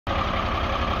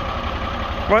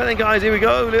Right then guys, here we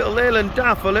go, little Leyland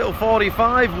Daf, a little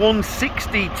 45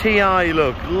 160 Ti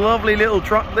look. Lovely little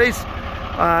truck this.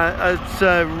 It's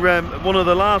one of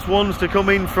the last ones to come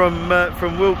in from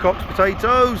Wilcox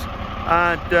Potatoes,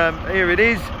 and here it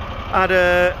is. Had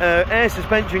a air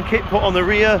suspension kit put on the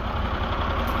rear,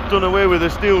 done away with the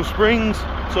steel springs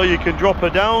so you can drop her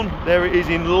down. There it is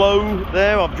in low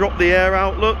there. I've dropped the air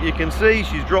out, look, you can see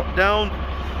she's dropped down.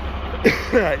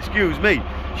 Excuse me.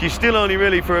 She's still only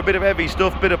really for a bit of heavy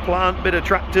stuff, bit of plant, bit of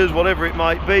tractors, whatever it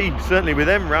might be. Certainly with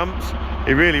them ramps,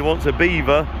 it really wants a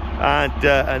beaver.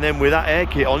 And then with that air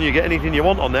kit on, you get anything you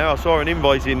want on there. I saw an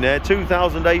invoice in there,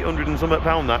 2,800 and something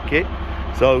pound that kit.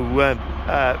 So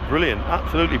brilliant,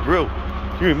 absolutely brilliant.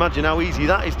 Can you imagine how easy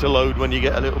that is to load when you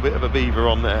get a little bit of a beaver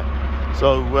on there?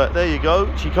 So there you go.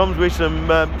 She comes with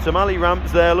some alley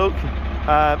ramps there, look.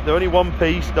 They're only one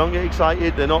piece, don't get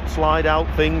excited. They're not slide out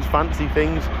things, fancy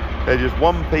things. They're just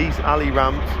one piece alley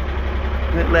ramps.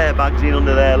 Little airbags in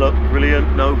under there, look,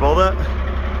 brilliant, no bother.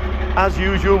 As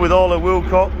usual with all the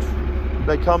Wilcox,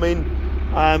 they come in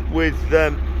with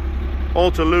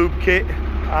auto lube kit,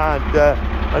 and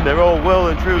they're all well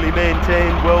and truly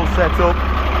maintained, well set up.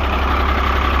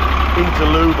 Into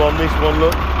lube on this one,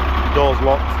 look, doors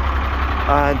locked,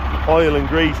 and oil and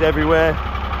grease everywhere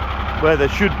where there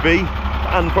should be,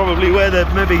 and probably where there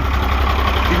maybe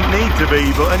didn't need to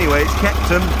be, but anyway, it's kept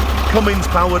them. Cummins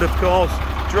powered, of course.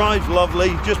 Drives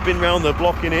lovely, just been round the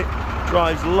block in it.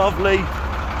 Drives lovely.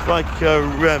 It's like a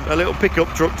little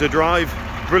pickup truck to drive.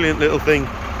 Brilliant little thing.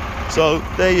 So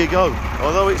there you go.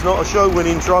 Although it's not a show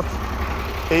winning truck,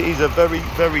 it is a very,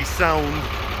 very sound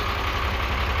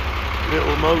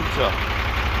little motor.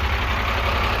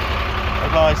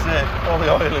 As I said, all the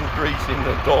oil and grease in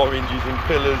the door hinges and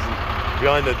pillars and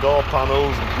behind the door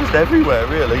panels, just everywhere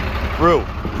really. Brill.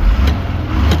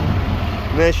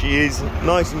 And there she is,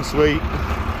 nice and sweet.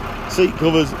 Seat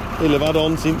covers he'll have had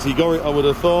on since he got it, I would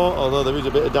have thought, although there is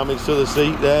a bit of damage to the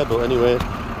seat there, but anyway,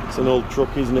 it's an old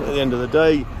truck, isn't it, at the end of the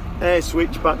day. Air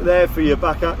switch back there for your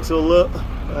back axle, look.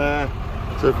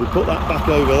 So if we put that back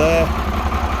over there,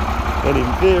 then in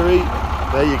theory,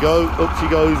 there you go, up she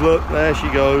goes, look, there she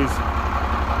goes.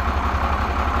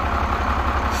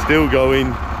 Still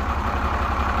going.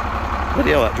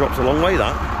 Bloody hell, that drops a long way,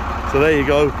 that. So there you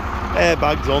go,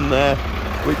 airbags on there,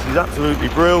 which is absolutely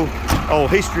brilliant. Oh,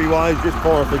 history wise, just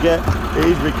before I forget, it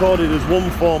is recorded as one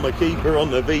former keeper on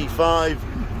the V5.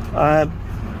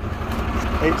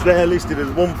 It's there listed as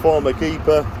one former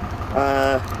keeper,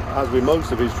 as with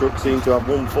most of his trucks seem to have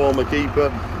one former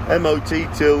keeper. MOT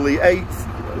till the 8th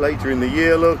later in the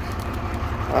year, look.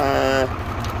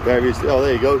 Various, oh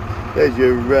there you go, there's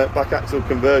your back axle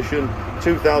conversion,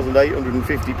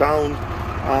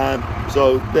 £2,850.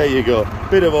 So there you go,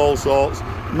 bit of all sorts.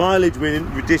 Mileage we're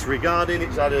disregarding,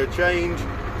 it's had a change,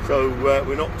 so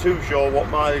we're not too sure what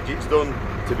mileage it's done.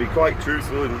 To be quite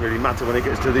truthful, it doesn't really matter when it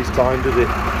gets to this time, does it?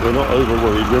 We're not over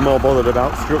worried, we're more bothered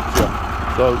about structure.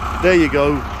 So there you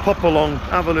go, pop along,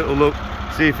 have a little look,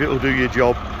 see if it'll do your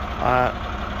job.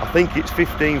 I think it's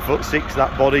 15'6"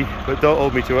 that body, but don't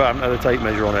hold me to it, I haven't had a tape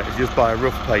measure on it, it's just by a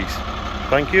rough pace.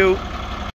 Thank you.